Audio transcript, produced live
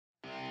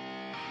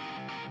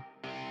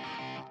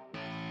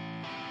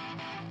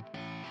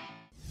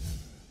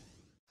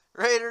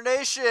Raider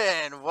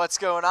Nation, what's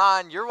going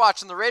on? You're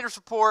watching the Raiders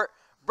Report,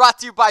 brought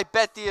to you by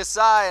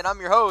BetDSI, and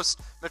I'm your host,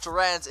 Mitchell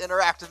Renz.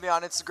 Interact with me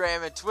on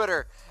Instagram and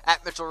Twitter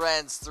at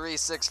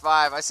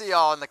MitchellRenz365. I see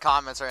y'all in the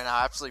comments right now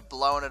absolutely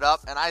blowing it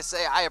up, and I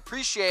say I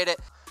appreciate it.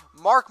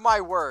 Mark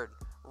my word,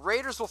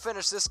 Raiders will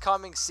finish this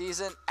coming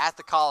season at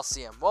the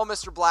Coliseum. Well,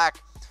 Mr.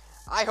 Black,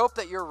 I hope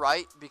that you're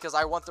right because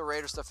I want the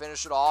Raiders to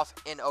finish it off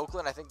in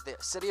Oakland. I think the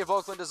city of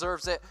Oakland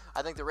deserves it.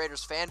 I think the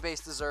Raiders fan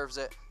base deserves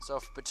it. So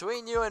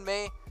between you and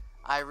me,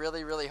 I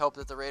really, really hope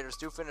that the Raiders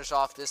do finish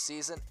off this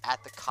season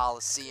at the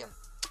Coliseum.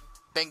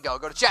 Bingo.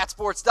 Go to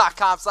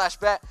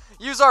chatsports.com/bet.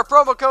 Use our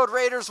promo code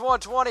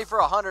Raiders120 for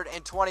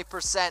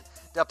 120%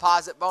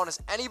 deposit bonus.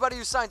 Anybody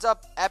who signs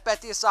up at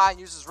BetDSI and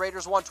uses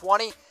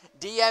Raiders120,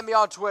 DM me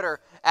on Twitter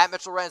at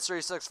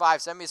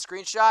MitchellRenz365. Send me a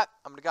screenshot.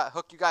 I'm going to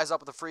hook you guys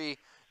up with a free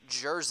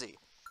jersey.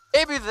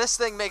 Maybe this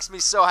thing makes me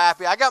so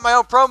happy. I got my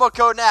own promo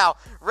code now.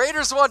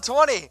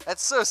 Raiders120.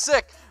 That's so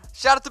sick.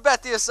 Shout out to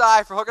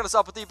BetDSI for hooking us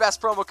up with the best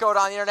promo code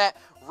on the internet.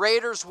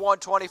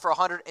 Raiders120 for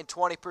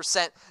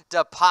 120%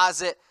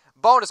 deposit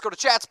bonus. Go to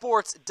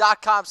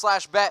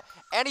chatsports.com/bet.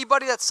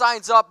 Anybody that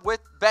signs up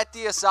with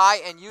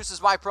BetDSI and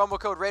uses my promo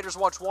code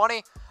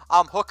Raiders120,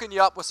 I'm hooking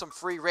you up with some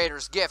free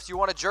Raiders gifts. You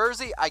want a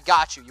jersey? I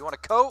got you. You want a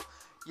coat?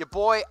 Your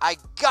boy, I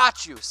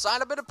got you.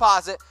 Sign up and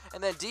deposit,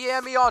 and then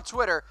DM me on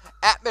Twitter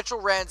at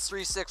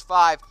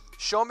MitchellRenz365.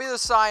 Show me the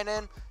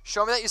sign-in.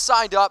 Show me that you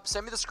signed up.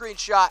 Send me the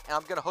screenshot, and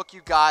I'm going to hook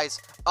you guys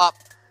up.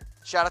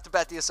 Shout out to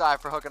BetDSI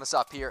for hooking us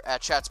up here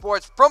at Chat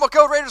Sports. Promo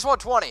code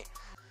Raiders120.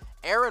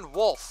 Aaron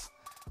Wolf.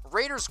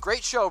 Raiders,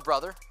 great show,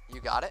 brother. You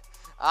got it.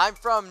 I'm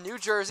from New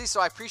Jersey, so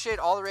I appreciate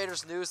all the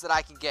Raiders news that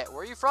I can get.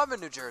 Where are you from in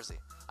New Jersey?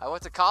 I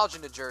went to college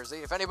in New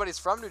Jersey. If anybody's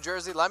from New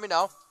Jersey, let me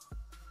know.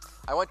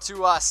 I went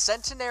to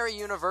Centenary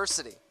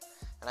University,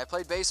 and I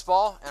played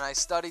baseball, and I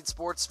studied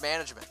sports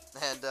management.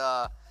 And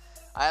I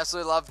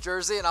absolutely love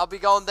Jersey, and I'll be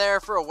going there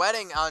for a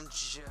wedding on,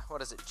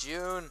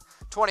 June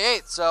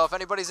 28th. So if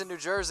anybody's in New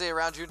Jersey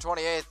around June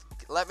 28th,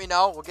 let me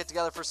know. We'll get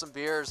together for some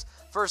beers.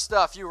 First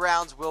few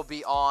rounds will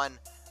be on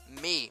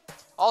me.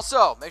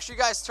 Also, make sure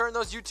you guys turn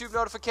those YouTube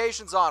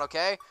notifications on,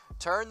 okay?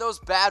 Turn those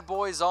bad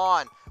boys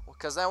on,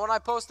 because then when I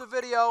post a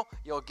video,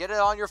 you'll get it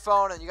on your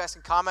phone, and you guys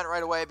can comment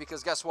right away,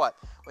 because guess what?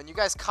 When you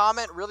guys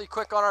comment really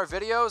quick on our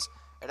videos,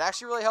 it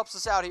actually really helps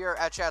us out here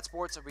at Chat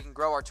Sports, so we can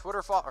grow our We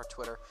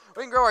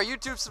can grow our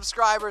YouTube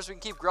subscribers. We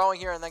can keep growing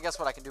here, and then guess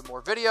what? I can do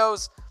more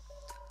videos.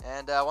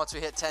 And once we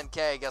hit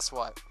 10K, guess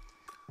what?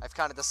 I've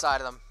kind of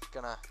decided I'm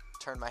going to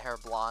turn my hair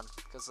blonde,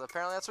 because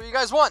apparently that's what you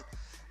guys want.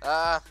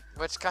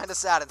 Which kind of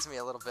saddens me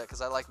a little bit,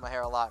 because I like my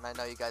hair a lot, and I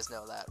know you guys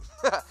know that.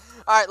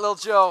 All right, Lil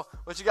Joe,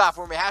 what you got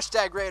for me?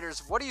 Hashtag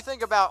Raiders. What do you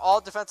think about all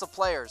defensive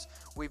players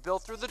we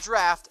built through the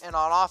draft, and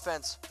on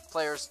offense,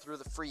 players through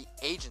the free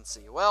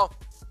agency? Well,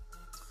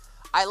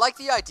 I like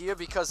the idea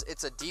because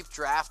it's a deep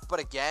draft, but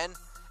again,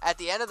 at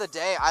the end of the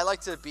day, I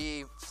like to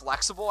be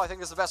flexible, I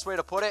think is the best way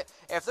to put it.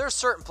 If there's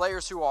certain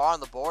players who are on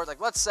the board, like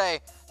let's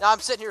say, now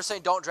I'm sitting here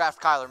saying don't draft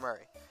Kyler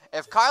Murray.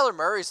 If Kyler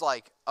Murray's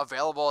like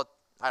available,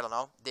 I don't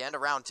know, the end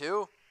of round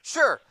 2,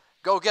 sure,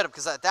 go get him,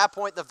 because at that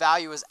point, the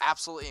value is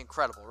absolutely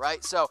incredible,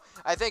 right? So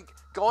I think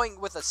going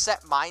with a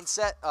set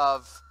mindset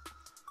of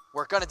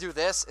we're going to do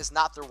this is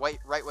not the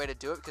right way to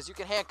do it, because you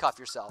can handcuff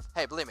yourself.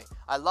 Hey, believe me,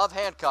 I love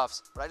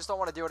handcuffs, but I just don't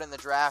want to do it in the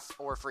draft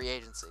or free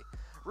agency.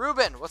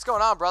 Ruben, what's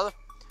going on, brother?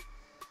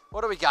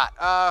 What do we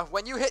got?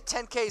 When you hit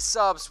 10K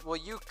subs, will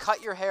you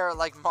cut your hair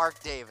like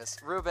Mark Davis?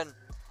 Ruben,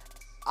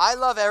 I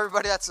love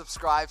everybody that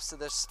subscribes to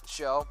this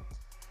show.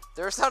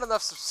 There's not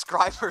enough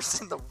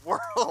subscribers in the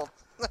world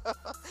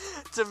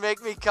to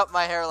make me cut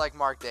my hair like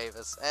Mark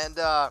Davis. And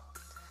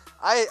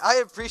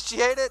I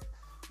appreciate it,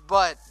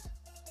 but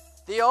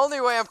the only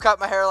way I'm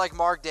cutting my hair like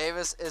Mark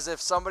Davis is if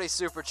somebody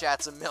super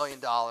chats $1 million.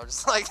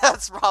 Like,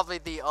 that's probably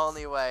the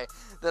only way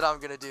that I'm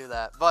going to do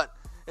that. But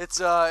it's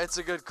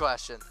a good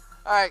question.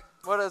 All right,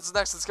 what is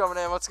next that's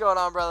coming in? What's going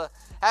on, brother?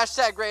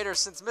 Hashtag Raiders.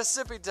 Since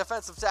Mississippi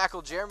defensive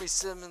tackle Jeremy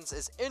Simmons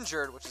is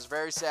injured, which is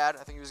very sad.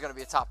 I think he was going to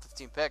be a top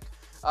 15 pick.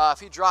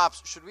 If he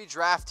drops, should we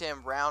draft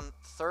him round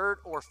 3rd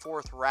or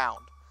 4th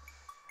round?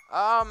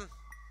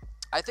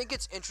 I think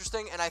it's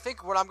interesting, and I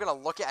think what I'm going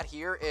to look at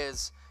here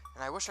is,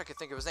 and I wish I could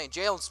think of his name,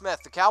 Jalen Smith.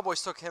 The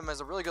Cowboys took him as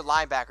a really good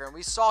linebacker, and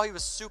we saw he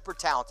was super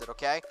talented,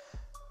 okay?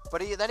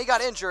 But then he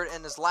got injured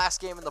in his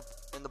last game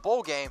in the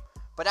bowl game,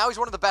 but now he's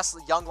one of the best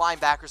young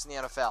linebackers in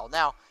the NFL.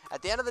 Now,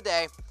 at the end of the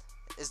day,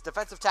 is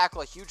defensive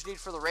tackle a huge need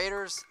for the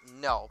Raiders?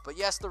 No. But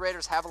yes, the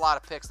Raiders have a lot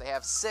of picks. They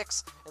have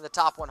 6 in the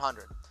top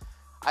 100.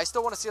 I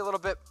still want to see a little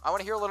bit, I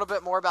want to hear a little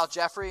bit more about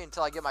Jeffrey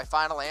until I get my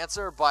final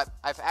answer, but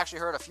I've actually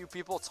heard a few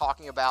people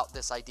talking about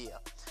this idea.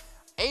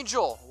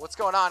 Angel, what's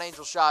going on,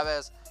 Angel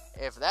Chavez?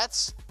 If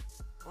that's,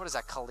 what is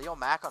that, Khalil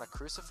Mack on a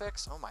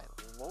crucifix? Oh my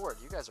lord,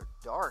 you guys are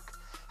dark.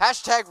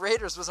 Hashtag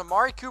Raiders, was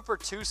Amari Cooper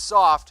too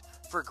soft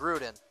for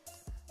Gruden?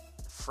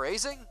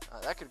 Phrasing?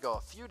 That could go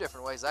a few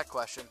different ways, that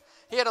question.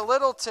 He had a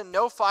little to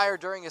no fire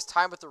during his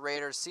time with the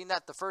Raiders. Seen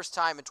that the first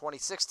time in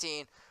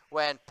 2016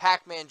 when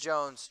Pac-Man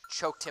Jones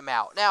choked him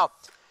out. Now,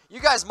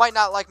 you guys might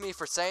not like me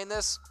for saying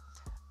this.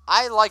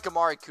 I like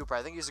Amari Cooper.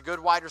 I think he's a good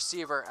wide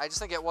receiver. I just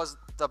think it was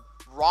the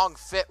wrong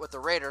fit with the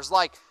Raiders.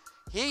 Like,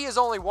 he is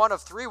only one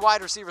of 3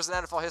 wide receivers in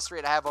NFL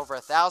history to have over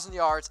 1,000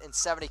 yards and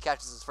 70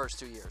 catches his first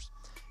 2 years.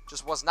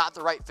 Just was not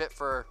the right fit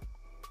for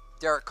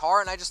Derek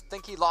Carr, and I just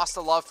think he lost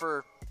the love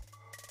for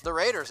the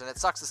Raiders, and it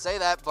sucks to say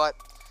that, but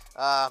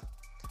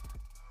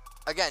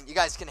again, you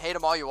guys can hate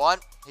him all you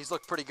want. He's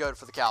looked pretty good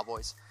for the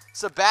Cowboys.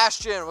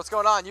 Sebastian, what's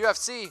going on?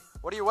 UFC,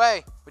 what do you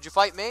weigh? Would you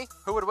fight me?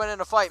 Who would win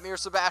in a fight, me or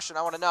Sebastian?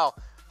 I want to know.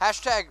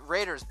 Hashtag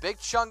Raiders, Big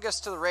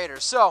Chungus to the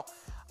Raiders. So,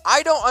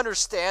 I don't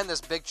understand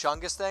this Big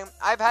Chungus thing.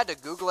 I've had to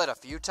Google it a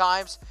few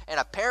times, and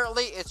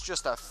apparently it's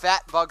just a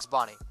fat Bugs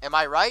Bunny. Am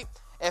I right?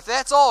 If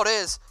that's all it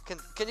is, can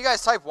you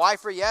guys type Y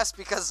for yes?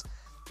 Because,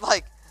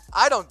 like,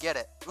 I don't get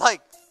it.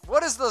 Like,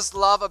 what is this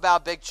love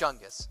about Big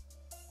Chungus?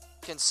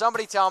 Can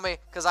somebody tell me?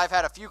 Because I've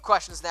had a few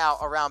questions now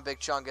around Big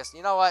Chungus.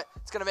 You know what?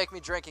 It's going to make me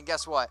drink, and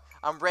guess what?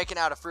 I'm breaking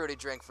out a fruity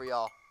drink for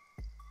y'all.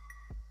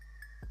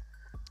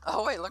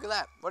 Oh, wait, look at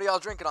that. What are y'all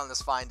drinking on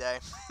this fine day?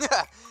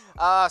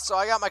 So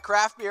I got my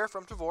craft beer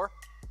from Tavor.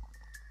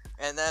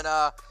 And then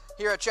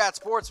here at Chat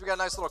Sports, we got a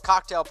nice little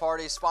cocktail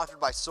party sponsored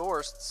by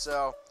Sourced.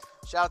 So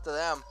shout out to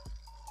them.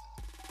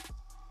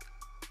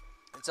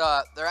 It's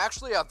they're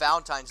actually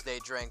Valentine's Day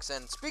drinks.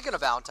 And speaking of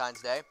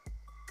Valentine's Day,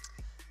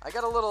 I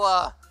got a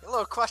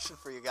little question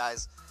for you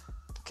guys.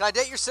 Can I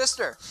date your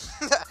sister?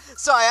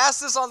 So I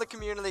asked this on the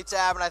community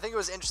tab, and I think it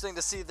was interesting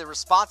to see the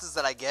responses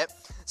that I get.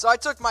 So I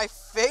took my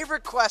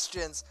favorite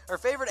questions, or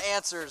favorite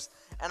answers,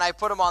 and I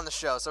put them on the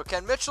show. So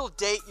can Mitchell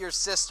date your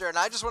sister? And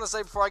I just want to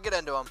say before I get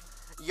into them,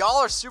 y'all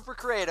are super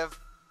creative.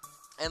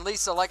 And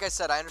Lisa, like I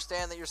said, I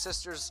understand that your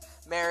sister's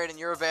married and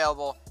you're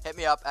available. Hit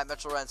me up at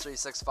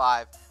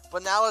MitchellRens365.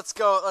 But now let's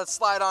go. Let's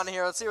slide on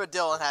here. Let's see what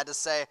Dylan had to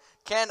say.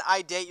 Can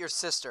I date your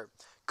sister?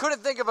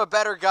 Couldn't think of a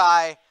better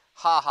guy.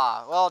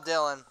 Haha. Well,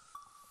 Dylan,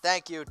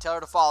 thank you. Tell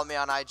her to follow me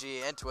on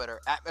IG and Twitter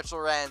at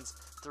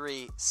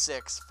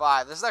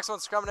MitchellRens365. This next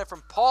one's coming in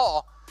from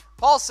Paul.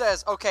 Paul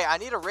says, okay, I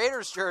need a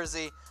Raiders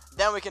jersey,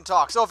 then we can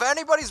talk. So if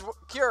anybody's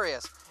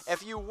curious,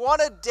 if you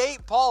want to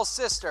date Paul's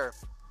sister,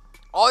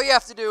 all you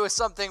have to do is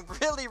something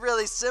really,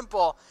 really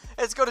simple.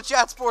 It's go to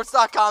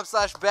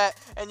chatsports.com/bet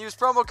and use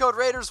promo code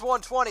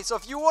Raiders120. So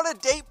if you want to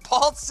date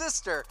Paul's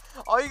sister,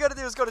 all you got to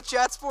do is go to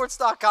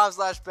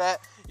chatsports.com/bet,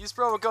 use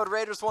promo code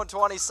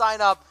Raiders120,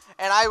 sign up,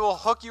 and I will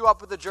hook you up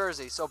with a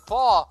jersey. So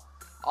Paul,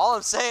 all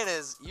I'm saying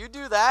is you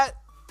do that,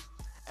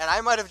 and I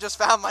might have just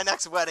found my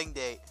next wedding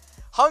date.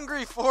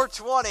 Hungry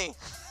 420.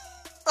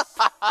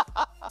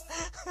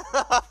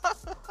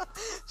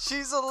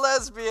 She's a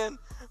lesbian,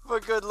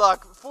 but good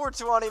luck.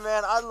 420,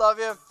 man, I love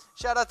you.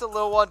 Shout out to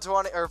Lil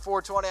 120 or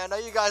 420. I know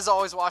you guys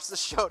always watch the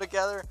show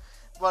together,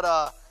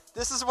 but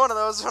this is one of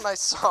those when I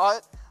saw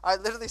it, I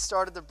literally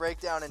started to break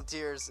down in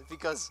tears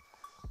because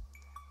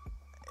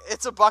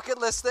it's a bucket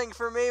list thing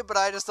for me, but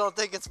I just don't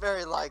think it's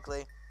very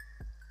likely.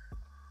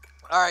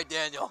 All right,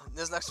 Daniel.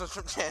 This next one's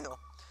from Daniel.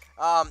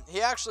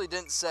 He actually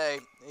didn't say.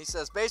 He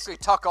says, basically,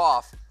 tuck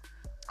off.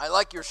 I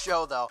like your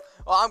show, though.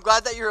 Well, I'm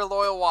glad that you're a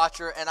loyal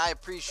watcher, and I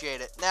appreciate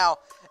it. Now,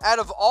 out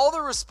of all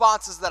the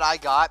responses that I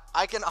got,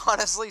 I can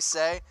honestly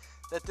say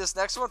that this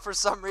next one, for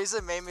some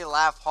reason, made me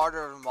laugh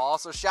harder than them all.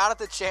 So, shout out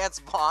to Chance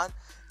Bond.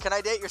 Can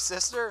I date your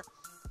sister?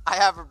 I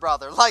have a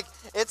brother. Like,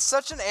 it's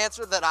such an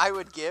answer that I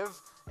would give,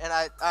 and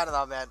I don't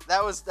know, man.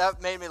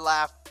 That made me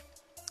laugh.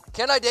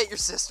 Can I date your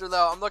sister,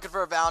 though? I'm looking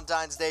for a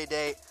Valentine's Day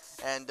date.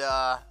 And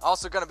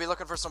also going to be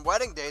looking for some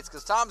wedding dates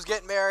because Tom's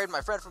getting married.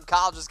 My friend from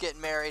college is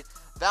getting married.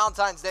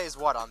 Valentine's Day is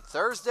what, on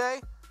Thursday?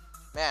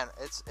 Man,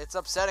 it's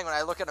upsetting when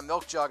I look at a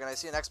milk jug and I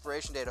see an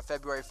expiration date of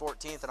February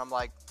 14th. And I'm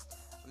like,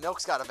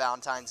 milk's got a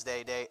Valentine's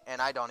Day date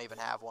and I don't even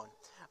have one.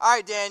 All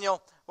right,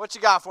 Daniel, what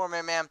you got for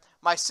me, man?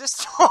 My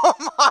sister, oh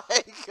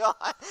my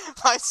God.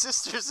 My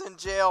sister's in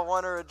jail,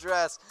 want her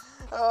address.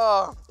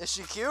 Oh, is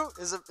she cute?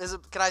 Is it?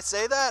 Can I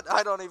say that?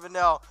 I don't even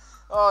know.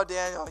 Oh,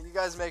 Daniel, you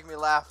guys make me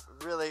laugh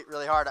really,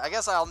 really hard. I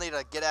guess I'll need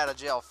a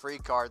get-out-of-jail-free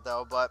card,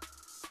 though, but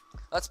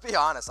let's be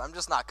honest. I'm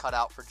just not cut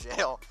out for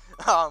jail.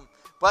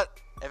 But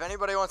if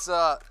anybody wants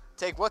to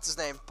take,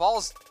 what's-his-name,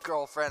 Paul's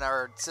girlfriend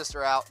or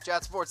sister out,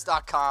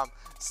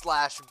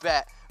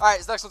 chatsports.com/bet. All right,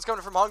 this next one's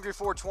coming from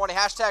Hungry420.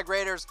 Hashtag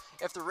Raiders.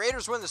 If the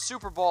Raiders win the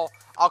Super Bowl,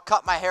 I'll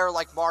cut my hair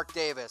like Mark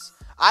Davis.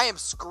 I am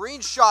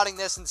screenshotting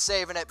this and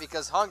saving it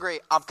because, Hungry,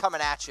 I'm coming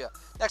at you.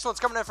 Next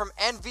one's coming in from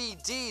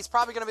NVD. It's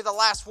probably going to be the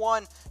last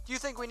one. Do you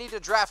think we need to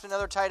draft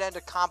another tight end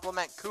to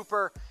complement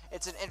Cooper?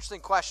 It's an interesting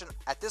question.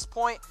 At this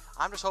point,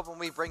 I'm just hoping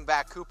we bring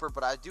back Cooper,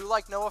 but I do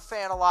like Noah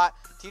Fant a lot.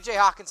 TJ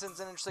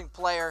Hawkinson's an interesting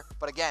player,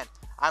 but again,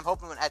 I'm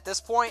hoping at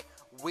this point,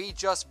 we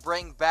just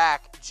bring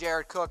back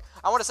Jared Cook.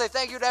 I want to say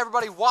thank you to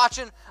everybody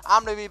watching.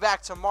 I'm going to be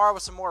back tomorrow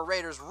with some more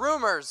Raiders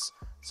rumors.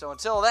 So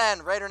until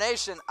then, Raider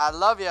Nation, I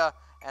love you,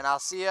 and I'll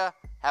see you.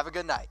 Have a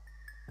good night.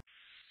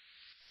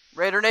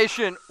 Raider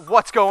Nation,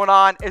 what's going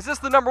on? Is this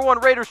the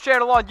 #1 Raiders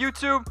channel on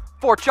YouTube?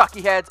 For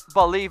Chucky Heads,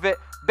 believe it,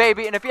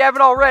 baby. And if you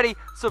haven't already,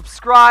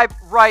 subscribe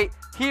right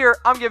here.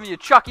 I'm giving you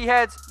Chucky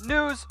Heads,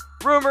 news,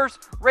 rumors,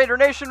 Raider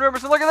Nation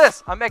rumors. And look at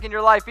this. I'm making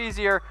your life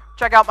easier.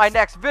 Check out my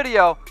next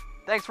video.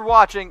 Thanks for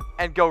watching,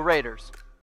 and go Raiders.